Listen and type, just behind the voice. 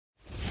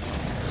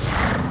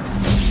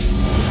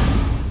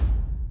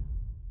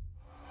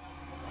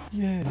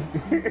Yeah.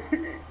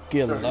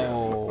 Get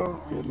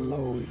low. Get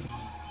low.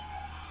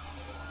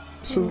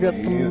 She's got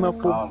the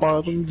maple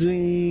bottom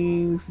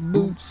jeans,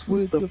 Boots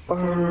with the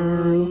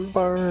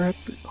fur at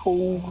the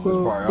whole That's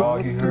club. probably all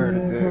he heard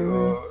at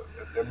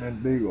that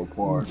Mendigo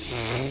party.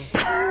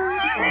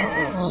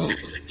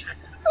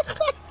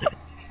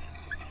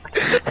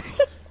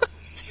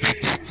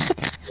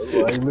 That's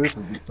why he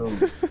listened to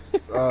me.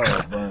 Oh,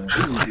 man.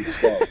 He need to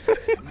stop.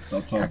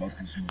 Stop talking about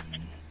this man.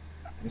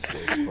 This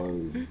shit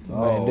crazy.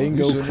 Man, He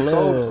Dingo shouldn't have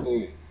told us Club.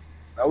 that.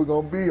 Now we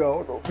gonna be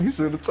on. He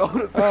should have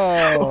told us.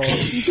 Oh.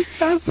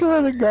 I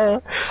swear to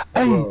God.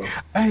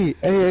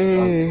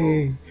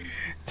 Hey.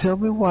 Tell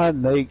me why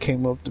Nate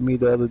came up to me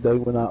the other day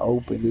when I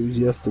opened. It was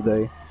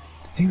yesterday.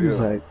 He was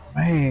like,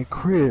 man,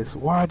 Chris,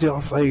 why'd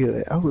y'all say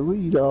that? I was like, what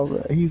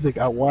y'all? He's like,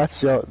 I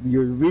watched your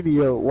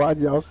video. Why'd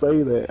y'all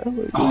say that? I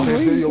was like, oh, that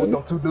video with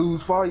them two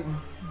dudes fighting.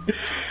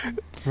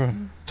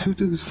 Two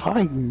dudes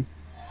fighting.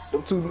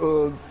 Them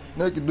two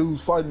naked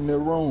dudes fighting in their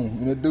room.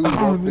 And the dude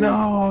Oh,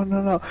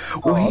 no.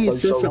 Well, he had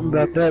said something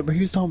about that, but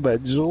he was talking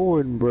about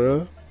Jordan,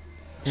 bro.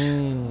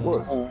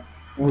 What?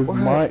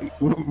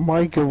 With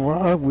Mike and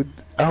Rob,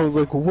 I was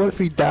like, well, what if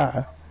he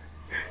died?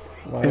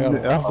 And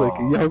I was like,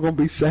 y'all gonna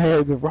be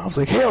sad? And Rob was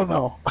like, hell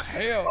no.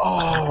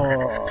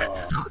 Oh.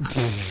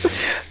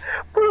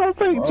 But I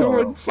think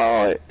Jordan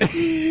saw it.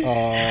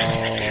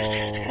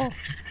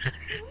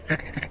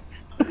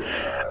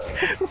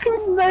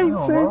 Because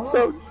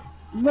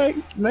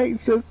Nate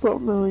said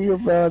something to me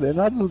about it,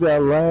 and I just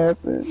got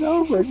laughing. I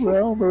was like, well, I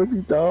don't know what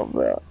you talking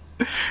about.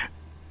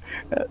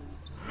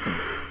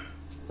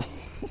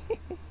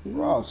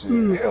 Rob said,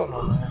 hell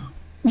no, man.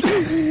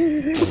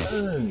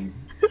 Dang.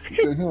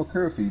 He don't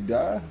care if he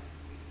die.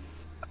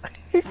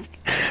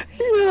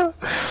 Yeah.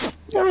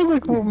 I was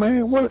like, well,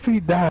 man, what if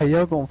he died?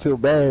 Y'all gonna feel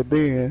bad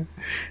then.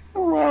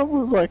 And Rob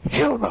was like,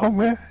 hell no,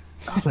 man.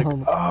 I was like,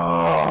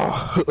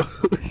 oh.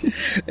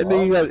 And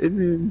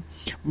then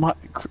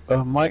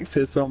Mike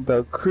said something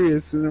about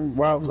Chris, and then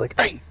Rob was like,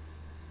 hey.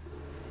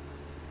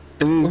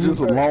 And then it was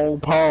just a long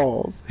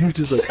pause. He was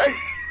just like, hey.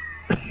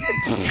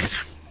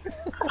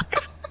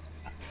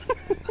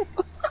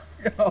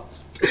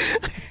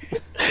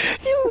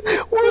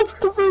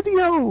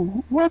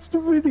 Watch the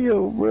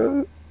video,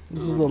 bro.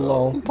 This is a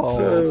long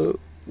pause.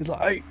 He's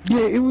like, hey.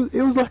 Yeah, it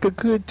was like a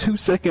good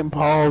 2-second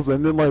pause,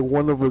 and then like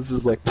one of us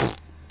is like,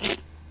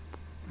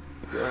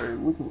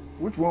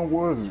 which one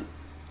was it?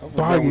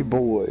 Boggy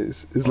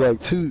Boys. It's like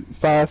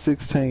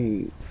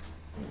 5:16.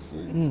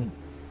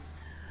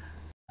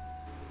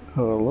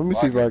 Hold on, let me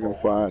see if I can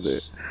find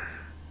it.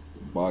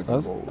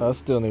 I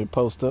still need to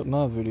post up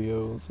my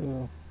videos.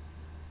 Yeah.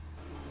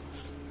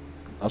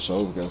 I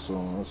sure got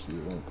some. Let's see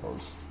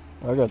post.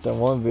 I got that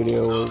one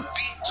video.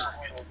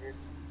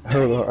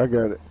 Hold on, I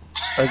got it.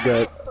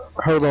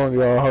 Hold on,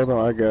 y'all. Hold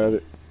on, I got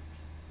it.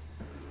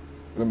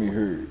 Let me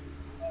hear it.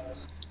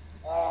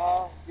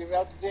 Give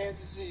out the damn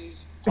disease.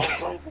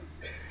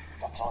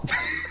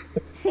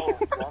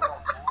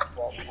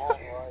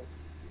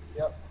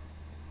 Yep.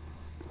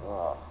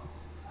 Oh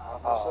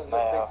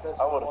man,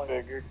 I would have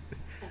figured.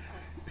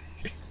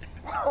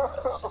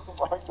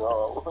 Oh my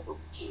God.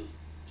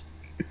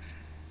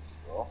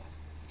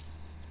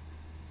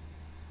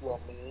 You're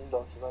mean,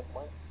 don't you like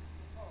Mike?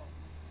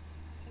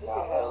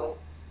 Yeah.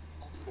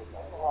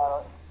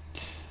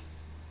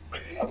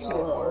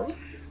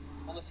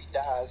 Well, if he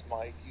dies,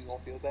 Mike, you gonna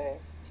feel bad?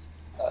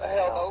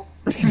 Hell no.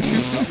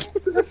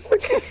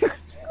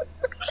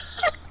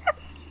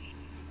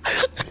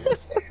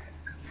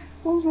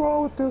 What's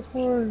wrong with this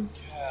word?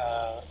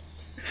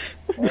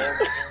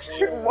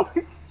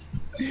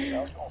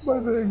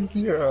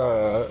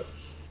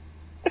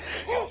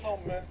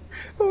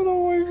 Hold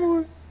on, wait for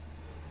it.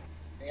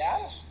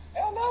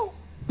 Hell no.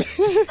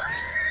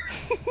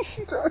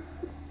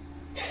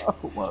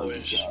 Oh my God.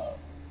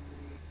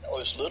 Oh,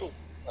 it's little,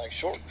 like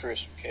short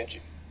Chris will catch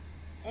it.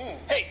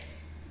 Hey.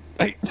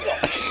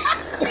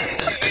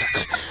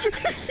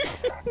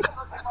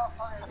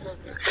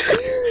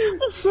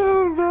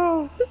 So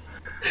no.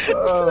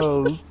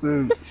 Oh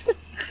shit.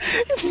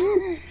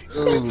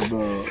 Oh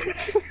no.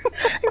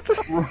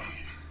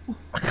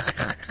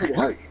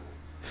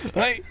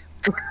 Hey.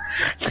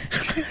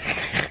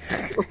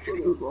 What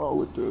is wrong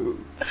with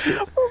you?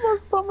 Oh, my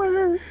stomach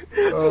hurt.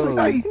 Oh,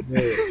 man.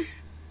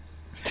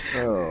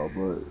 Oh,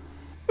 but.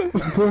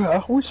 Bro,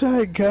 I wish I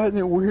had gotten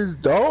it where his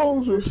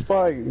dogs was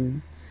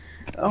fighting.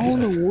 I don't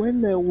know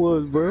when that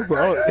was, bro.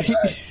 But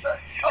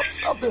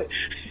Stop it.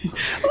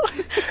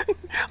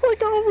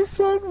 Like all of a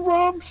sudden,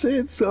 Rob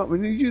said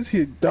something, and you just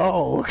hear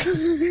dogs.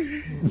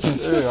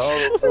 Yeah,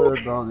 I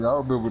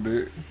remember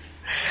that.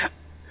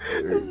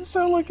 It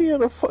sounded like he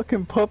had a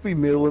fucking puppy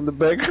mill in the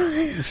background.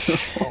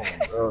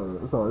 Oh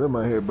my God, that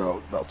man had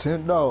about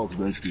 10 dogs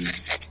back there.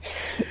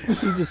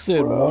 He just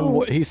said one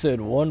word. He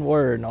said one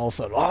word, and all of a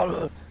sudden,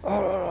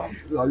 Oh,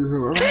 you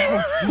heard what?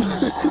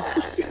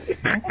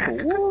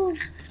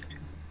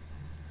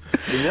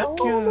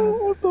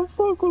 What the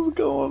fuck was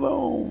going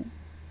on?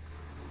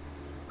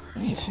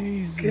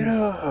 Jesus.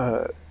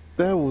 God,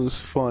 that was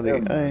funny. I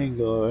ain't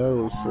gonna. That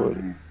was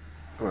funny.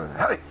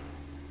 Hey!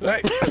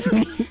 Hey!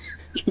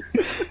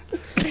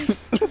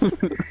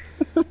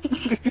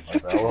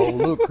 I won't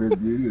look, Chris.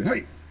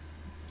 Hey!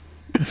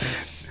 He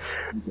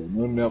said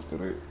nothing after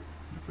that.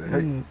 He said,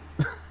 hey.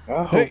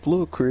 I hope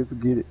little Chris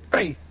get it.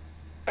 Hey!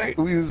 Hey!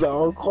 We was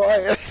all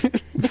quiet. I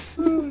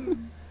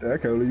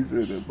can't believe he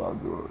said that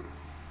about Jordan.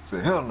 He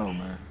said, hell no,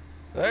 man.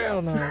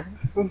 Hell no. I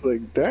was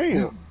like,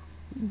 damn.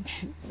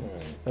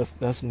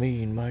 That's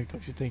mean, Mike.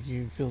 Don't you think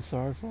you feel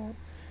sorry for him?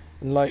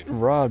 And like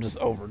Rob just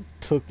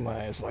overtook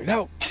my ass. Like,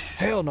 no,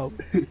 hell no.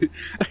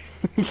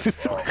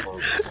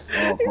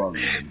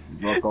 Probably.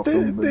 Drunk off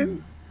them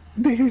bed.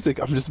 Then he was like,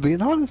 I'm just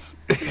being honest.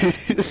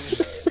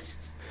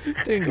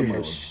 Didn't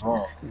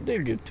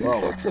give two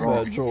fucks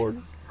about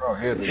Jordan. Bro,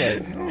 Hell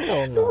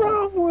no.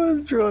 Rob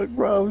was drunk.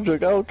 Rob was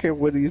drunk. I don't care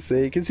what he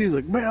said. Because he was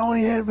like, man, I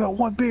only had about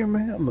one beer,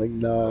 man. I'm like,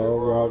 no,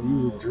 Rob,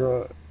 you was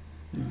drunk.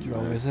 You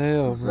drunk as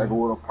hell, exactly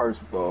bro.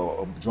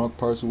 what a drunk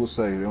person would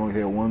say. They only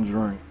had one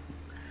drink.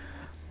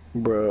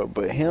 Bro,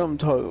 but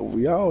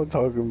y'all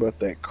talking about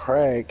that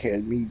crack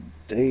had me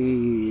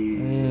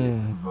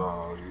dead.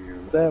 Oh, yeah.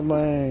 That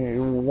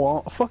man,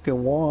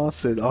 fucking Juan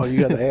said, oh,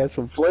 you gotta add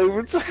some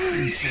flavors.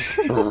 Wait,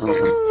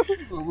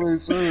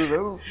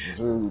 sir, I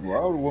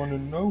would want to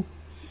know.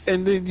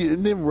 And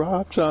then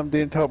Rob chimed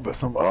in talking about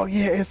some, oh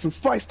yeah, add some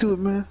spice to it,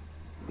 man.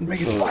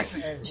 Make it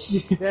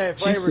spicy. Yeah,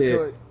 flavor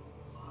to it.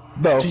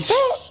 The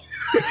fuck?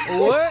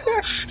 What?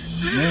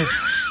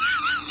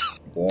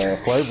 Yeah,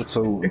 flavor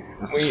to it.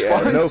 We ain't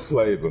add no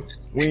flavor.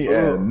 We ain't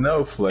add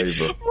no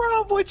flavor.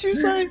 Rob, what you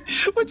say?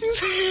 What you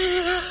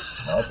say?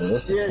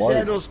 Yeah, she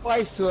had no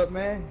spice to it,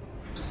 man.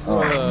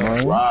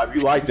 Man. Rob,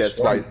 you like that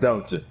spice,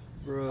 don't you?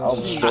 Bro. I'm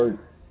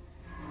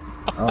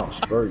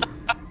straight.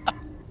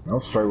 I'm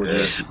straight with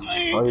that shit.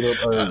 Straight up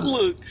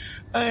early.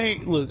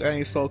 Look, I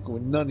ain't smoking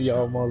with none of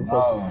y'all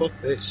motherfuckers. Fuck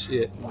that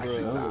shit.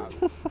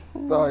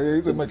 Oh, yeah,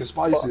 he's just making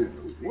spicy.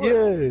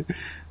 Yeah.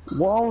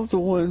 Juan was the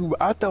one who,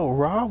 I thought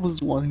Rob was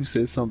the one who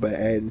said something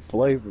about adding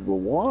flavor, but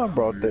Juan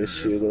brought that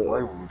shit up.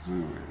 Flavor was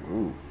good.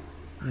 Ooh.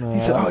 No, He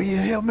said, oh yeah,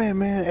 hell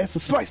man, add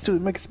some spice to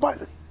it, make it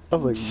spicy. I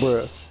was like,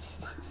 bruh.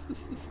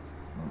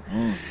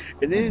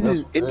 And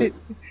then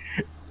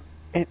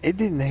it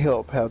didn't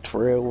help how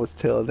Terrell was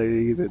telling it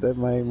either. That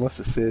man must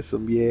have said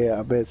some, yeah,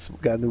 I bet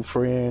got a new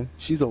friend.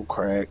 She's on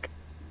crack.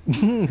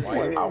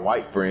 My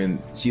white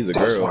friend, she's a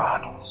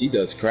girl. She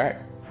does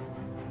crack.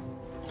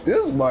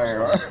 This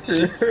man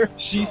right here.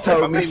 She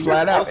told me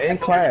flat out in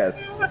class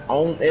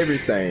on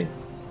everything.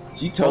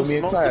 She told me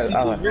in class.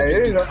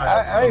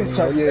 I ain't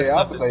shocked. Yeah,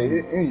 I would say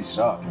it ain't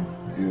shocking.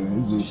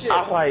 Yeah, it's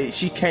just...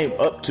 She came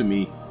up to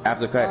me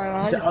after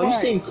class. She said, "Oh, you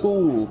seem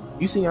cool.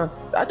 You seem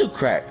I do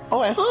crack." Oh,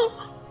 like, huh?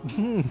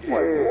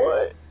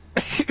 What?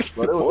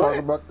 But they was talking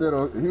about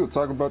that. He was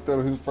talking about that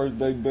on his first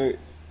day back.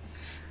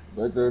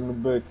 Back there in the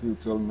back, he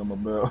was telling them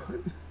about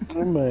it.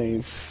 That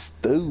man's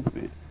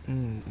stupid.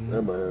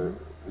 That man,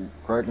 he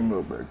cracking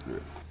up back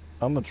there.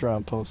 I'm gonna try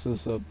and post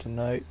this up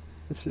tonight.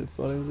 This shit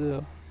funny as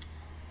hell.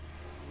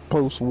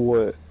 Post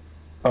what?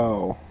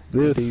 Oh,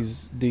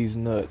 this. These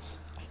nuts.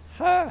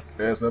 Ha!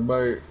 Ask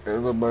somebody,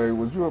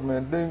 was you a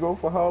Mandingo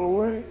for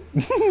Halloween?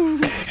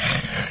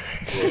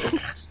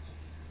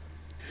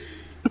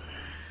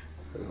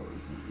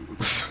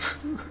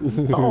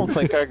 I don't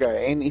think I got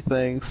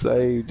anything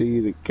saved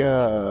either.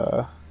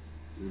 God.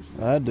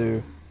 I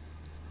do.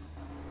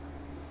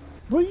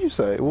 What do you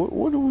say?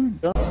 What do we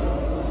done?